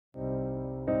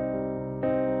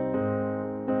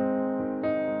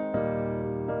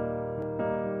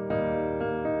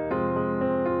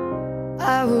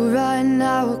I will run,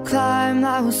 I will climb,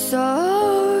 I will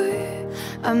soar.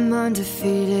 I'm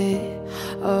undefeated.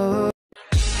 Oh.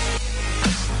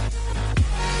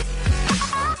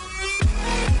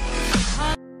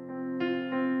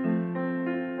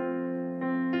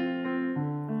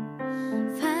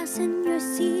 Fasten your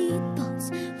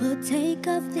seatbelts, we'll take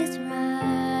off this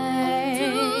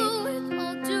ride.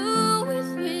 I'll do it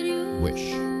with you.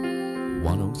 Wish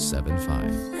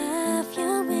 1075. Flap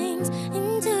your wings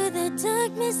into the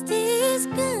dark, misty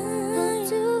sky.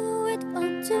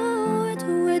 I'll do it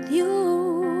with you.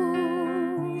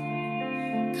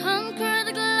 Conquer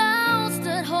the clouds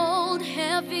that hold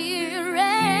heavy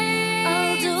rain.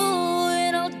 I'll do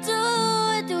it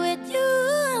with you.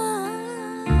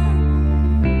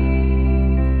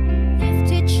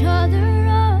 Lift each other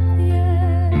up,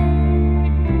 yeah.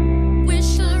 We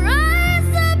shall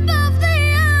rise above the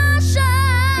ashes,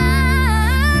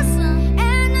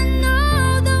 and I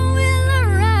know that we'll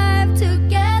arrive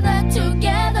together,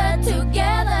 together,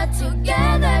 together,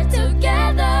 together,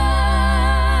 together.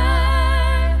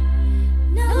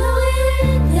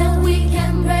 Knowing that we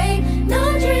can break, no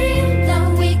dream that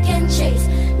we can chase,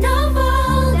 no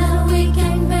fall that we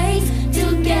can race.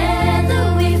 Together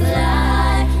we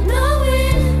fly.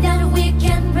 Knowing that we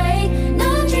can break, no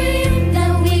dream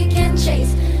that we can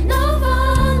chase, no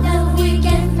fall that we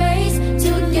can face.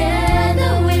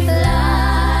 Together we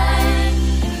fly.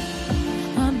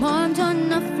 I'm armed,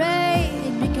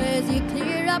 unafraid, because you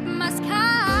cleared up my sky.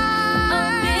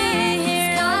 I'll be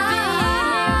here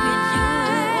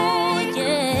with you,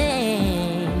 yeah.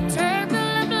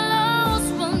 Turbulent blows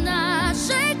will not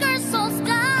shake our soul's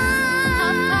sky.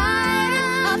 I'll fight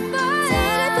with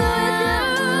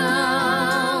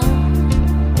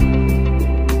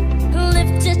you.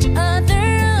 Lift each other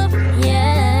up,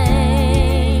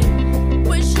 yeah.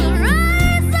 We shall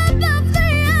rise above the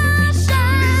ashes,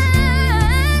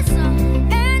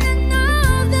 and I know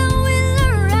that we'll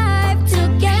arrive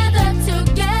together,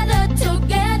 together,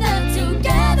 together,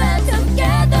 together,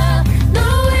 together.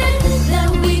 Knowing that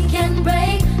we can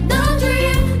break, no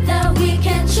dream that we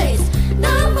can chase,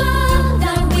 no fall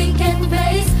that we can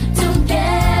face.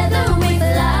 Together we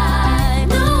fly.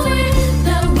 Knowing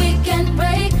that we can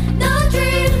break, no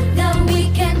dream that we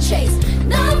can chase,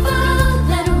 no fall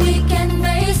that we can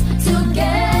face.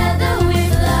 Together we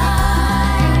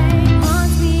fly.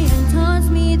 Haunts me and taunts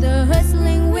me, the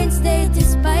hustling winds, they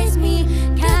despise me.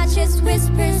 Catches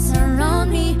whispers around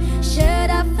me. Should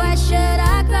I fight, should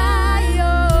I cry?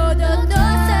 Oh, the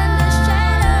dust and the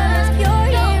shadows, your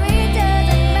hearing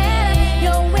doesn't matter.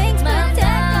 Your wings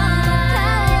protect on the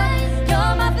cloud.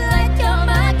 You're my flight, you're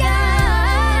my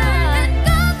guide. And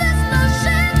God, there's no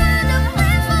shame in the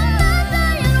flames will not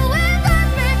die in without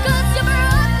me, 'cause you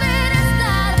brought me this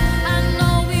night. I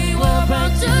know we were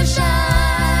born to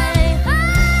shine.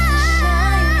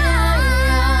 Shine.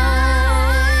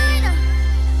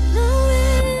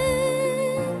 Knowing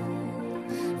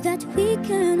that we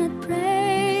cannot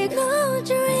break, no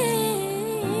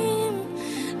dream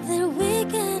that we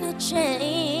cannot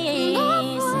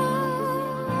chase,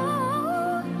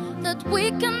 that we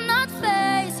cannot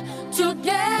face.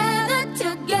 Together,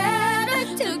 together,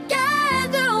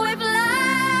 together we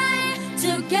fly.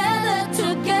 Together,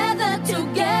 together,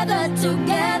 together,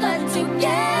 together,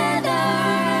 together.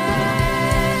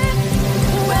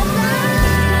 We're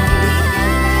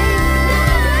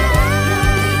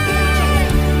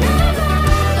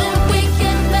that we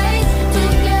can face.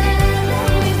 Together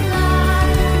we fly.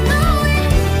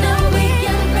 Knowing that we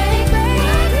can break,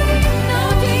 no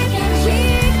dream can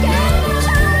shake.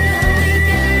 Together we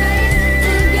can face.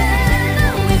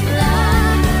 Together we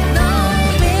fly. Knowing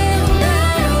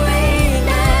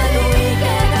that we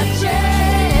cannot change.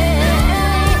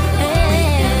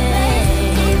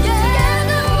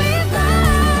 Together we fly.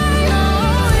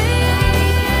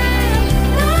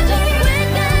 No dream we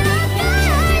cannot face.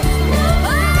 No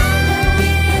one we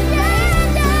can face.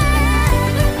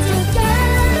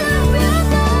 Together we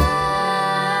fly.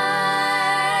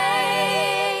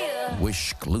 Wish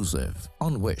exclusive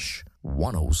on Wish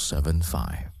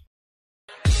 1075.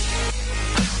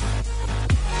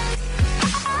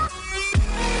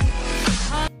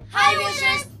 Hi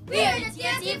Wishers, we are the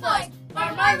TNT Boys. For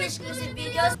more Wish exclusive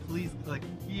videos, Please click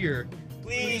here.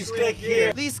 Please click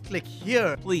here. Please click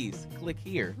here. Please click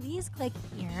here. Please click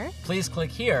here. Please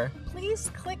click here. Please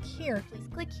click here. please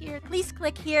click here. Please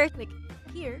click here. Click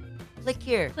here. Click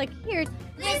here. Click here.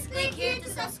 Please click here to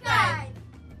subscribe.